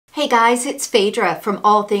Hey guys, it's Phaedra from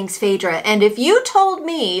All Things Phaedra, and if you told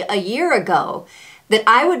me a year ago that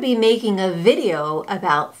I would be making a video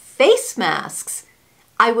about face masks,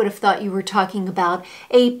 I would have thought you were talking about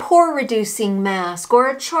a pore reducing mask or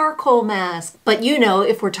a charcoal mask. But you know,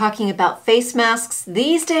 if we're talking about face masks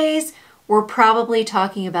these days, we're probably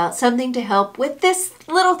talking about something to help with this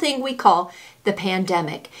little thing we call the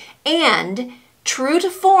pandemic. And true to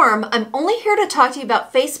form, I'm only here to talk to you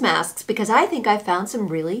about face masks because I think I found some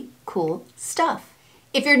really cool stuff.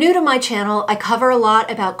 If you're new to my channel, I cover a lot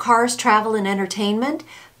about cars, travel, and entertainment,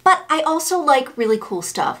 but I also like really cool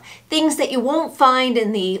stuff. Things that you won't find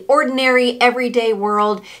in the ordinary, everyday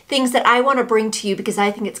world, things that I want to bring to you because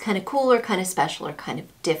I think it's kind of cool or kind of special or kind of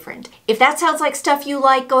different. If that sounds like stuff you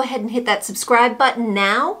like, go ahead and hit that subscribe button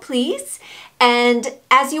now, please. And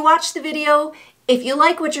as you watch the video, if you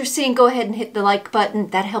like what you're seeing, go ahead and hit the like button.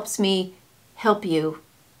 That helps me help you,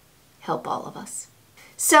 help all of us.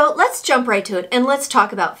 So let's jump right to it and let's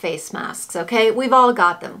talk about face masks, okay? We've all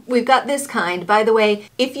got them. We've got this kind. By the way,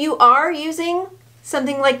 if you are using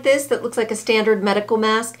something like this that looks like a standard medical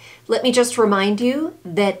mask, let me just remind you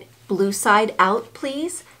that blue side out,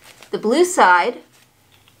 please. The blue side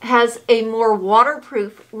has a more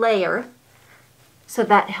waterproof layer, so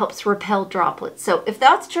that helps repel droplets. So if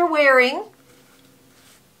that's what you're wearing,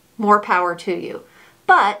 more power to you.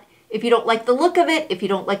 But if you don't like the look of it, if you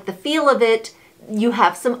don't like the feel of it, you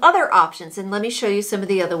have some other options. And let me show you some of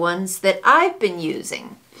the other ones that I've been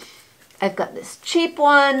using. I've got this cheap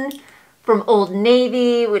one from Old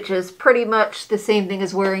Navy, which is pretty much the same thing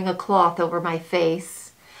as wearing a cloth over my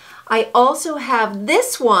face. I also have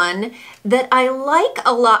this one that I like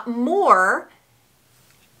a lot more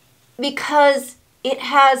because it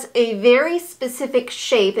has a very specific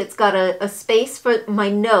shape. It's got a space for my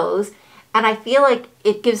nose, and I feel like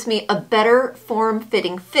it gives me a better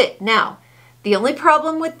form-fitting fit. Now, the only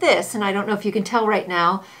problem with this, and I don't know if you can tell right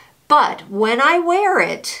now, but when I wear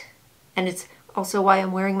it, and it's also why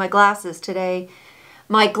I'm wearing my glasses today,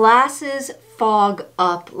 my glasses fog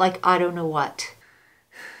up like I don't know what.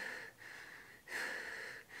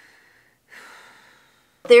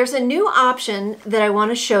 There's a new option that I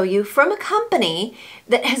want to show you from a company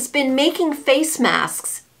that has been making face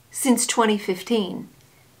masks since 2015.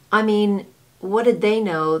 I mean, what did they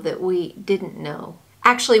know that we didn't know?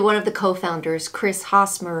 Actually, one of the co-founders, Chris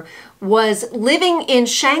Hosmer, was living in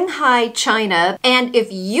Shanghai, China. And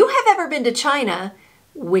if you have ever been to China,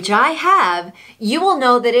 which I have, you will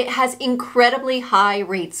know that it has incredibly high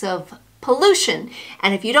rates of pollution.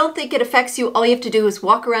 And if you don't think it affects you, all you have to do is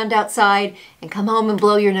walk around outside and come home and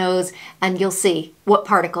blow your nose and you'll see what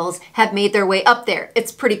particles have made their way up there.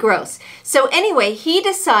 It's pretty gross. So anyway, he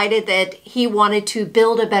decided that he wanted to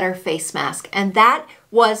build a better face mask, and that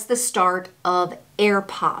was the start of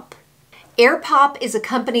AirPop. AirPop is a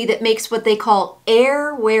company that makes what they call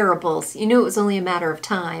air wearables. You knew it was only a matter of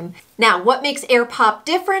time. Now, what makes AirPop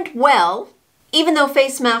different? Well, even though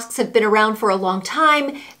face masks have been around for a long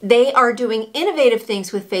time, they are doing innovative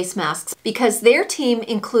things with face masks because their team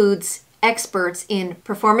includes experts in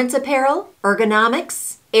performance apparel,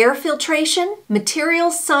 ergonomics, air filtration,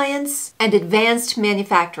 materials science, and advanced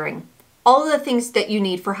manufacturing. All of the things that you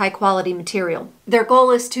need for high quality material. Their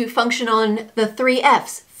goal is to function on the 3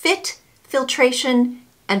 F's: fit, filtration,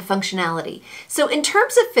 and functionality. So in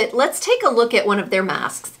terms of fit, let's take a look at one of their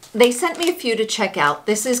masks. They sent me a few to check out.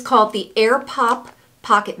 This is called the AirPop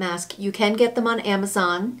Pocket Mask. You can get them on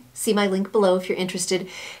Amazon. See my link below if you're interested.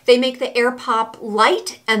 They make the AirPop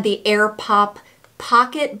Lite and the AirPop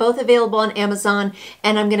Pocket, both available on Amazon.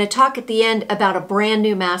 And I'm going to talk at the end about a brand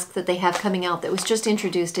new mask that they have coming out that was just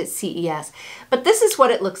introduced at CES. But this is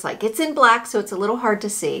what it looks like. It's in black, so it's a little hard to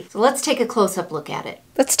see. So let's take a close-up look at it.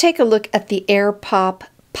 Let's take a look at the AirPop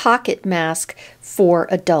Pocket Mask for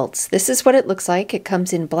adults. This is what it looks like. It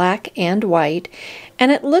comes in black and white, and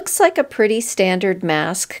it looks like a pretty standard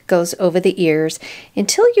mask. Goes over the ears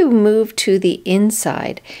until you move to the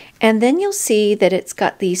inside, and then you'll see that it's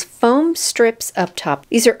got these foam strips up top.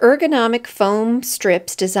 These are ergonomic foam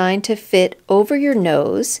strips designed to fit over your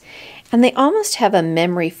nose, and they almost have a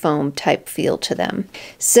memory foam type feel to them.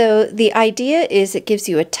 So the idea is it gives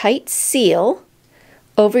you a tight seal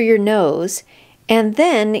over your nose, and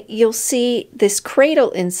then you'll see this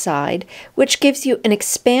cradle inside, which gives you an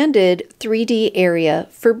expanded 3D area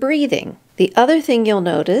for breathing. The other thing you'll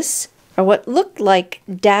notice are what look like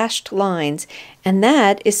dashed lines, and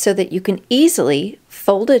that is so that you can easily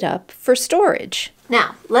fold it up for storage.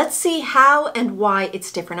 Now, let's see how and why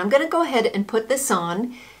it's different. I'm going to go ahead and put this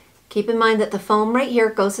on. Keep in mind that the foam right here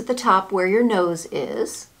goes at the top where your nose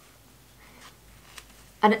is.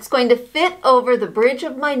 And it's going to fit over the bridge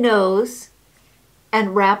of my nose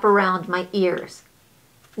and wrap around my ears.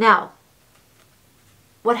 Now,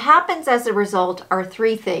 what happens as a result are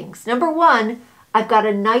three things. Number one, I've got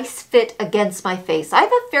a nice fit against my face. I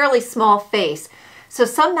have a fairly small face, so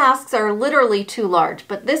some masks are literally too large,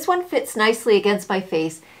 but this one fits nicely against my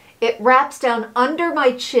face. It wraps down under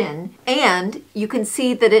my chin, and you can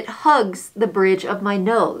see that it hugs the bridge of my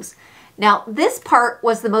nose. Now, this part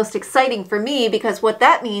was the most exciting for me because what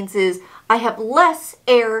that means is I have less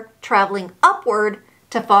air traveling upward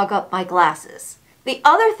to fog up my glasses. The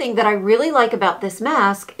other thing that I really like about this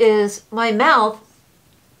mask is my mouth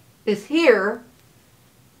is here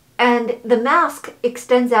and the mask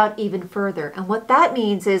extends out even further. And what that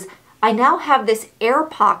means is I now have this air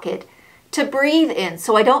pocket to breathe in,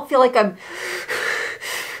 so I don't feel like I'm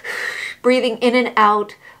breathing in and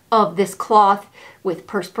out of this cloth with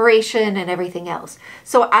perspiration and everything else.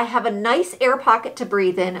 So I have a nice air pocket to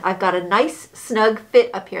breathe in. I've got a nice snug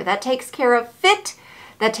fit up here. That takes care of fit.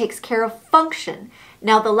 That takes care of function.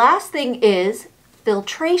 Now the last thing is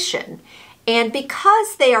filtration. And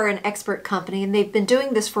because they are an expert company and they've been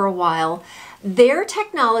doing this for a while, their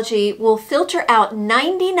technology will filter out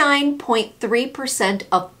 99.3%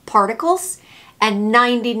 of particles and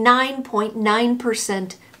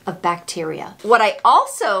 99.9% of bacteria. What I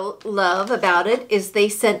also love about it is they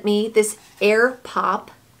sent me this AirPop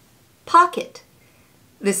pocket,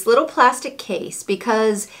 this little plastic case,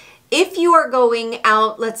 because if you are going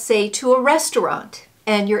out, let's say, to a restaurant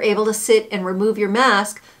and you're able to sit and remove your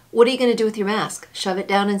mask, what are you going to do with your mask? Shove it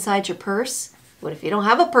down inside your purse? What if you don't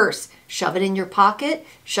have a purse? Shove it in your pocket?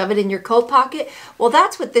 Shove it in your coat pocket? Well,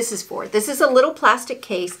 that's what this is for. This is a little plastic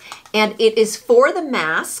case, and it is for the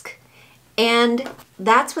mask, and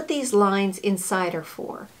that's what these lines inside are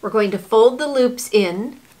for. We're going to fold the loops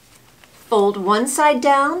in, fold one side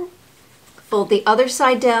down, fold the other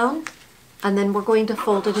side down, and then we're going to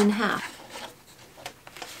fold it in half.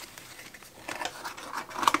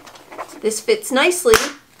 This fits nicely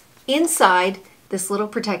inside this little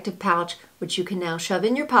protective pouch, which you can now shove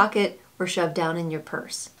in your pocket or shove down in your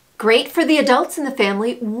purse. Great for the adults in the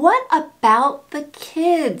family. What about the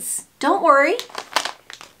kids? Don't worry.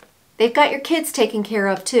 They've got your kids taken care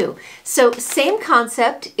of too. So same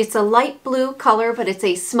concept, it's a light blue color, but it's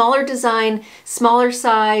a smaller design, smaller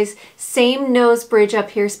size, same nose bridge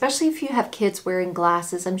up here, especially if you have kids wearing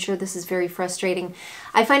glasses. I'm sure this is very frustrating.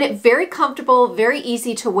 I find it very comfortable, very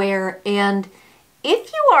easy to wear, and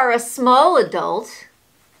if you are a small adult,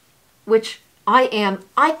 which I am,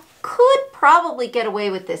 I could probably get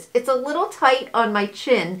away with this. It's a little tight on my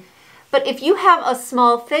chin, but if you have a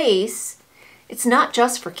small face, it's not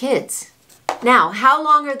just for kids. Now, how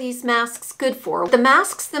long are these masks good for? The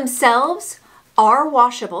masks themselves are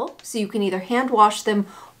washable, so you can either hand wash them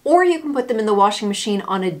or you can put them in the washing machine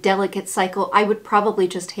on a delicate cycle. I would probably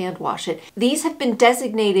just hand wash it. These have been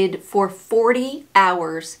designated for 40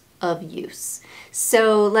 hours of use.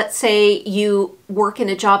 So let's say you work in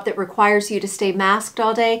a job that requires you to stay masked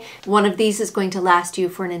all day. One of these is going to last you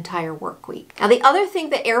for an entire work week. Now the other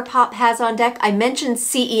thing that AirPop has on deck, I mentioned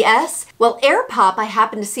CES. Well, AirPop, I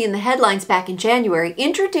happened to see in the headlines back in January,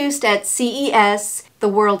 introduced at CES the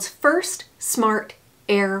world's first smart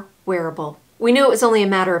air wearable. We knew it was only a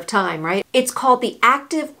matter of time, right? It's called the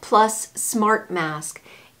Active Plus Smart Mask.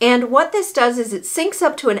 And what this does is it syncs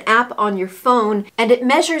up to an app on your phone and it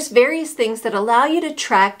measures various things that allow you to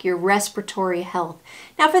track your respiratory health.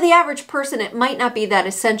 Now for the average person, it might not be that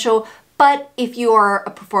essential, but if you are a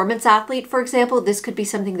performance athlete, for example, this could be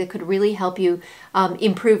something that could really help you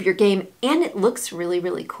improve your game, and it looks really,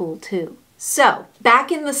 really cool too. So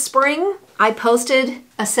back in the spring, I posted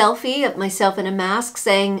a selfie of myself in a mask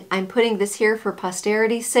saying, I'm putting this here for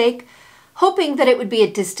posterity's sake, hoping that it would be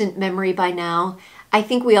a distant memory by now. I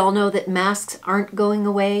think we all know that masks aren't going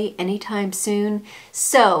away anytime soon.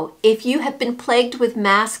 So if you have been plagued with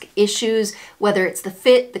mask issues, whether it's the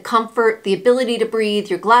fit, the comfort, the ability to breathe,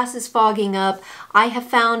 your glasses fogging up, I have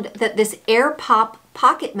found that this AirPop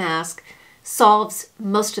pocket mask solves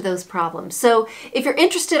most of those problems. So if you're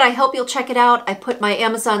interested, I hope you'll check it out. I put my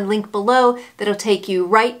Amazon link below that'll take you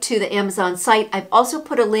right to the Amazon site. I've also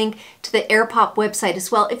put a link to the AirPop website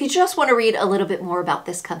as well if you just want to read a little bit more about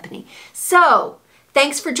this company. So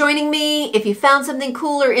thanks for joining me. If you found something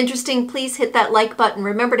cool or interesting, please hit that like button.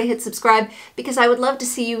 Remember to hit subscribe because I would love to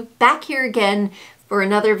see you back here again for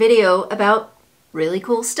another video about really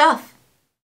cool stuff.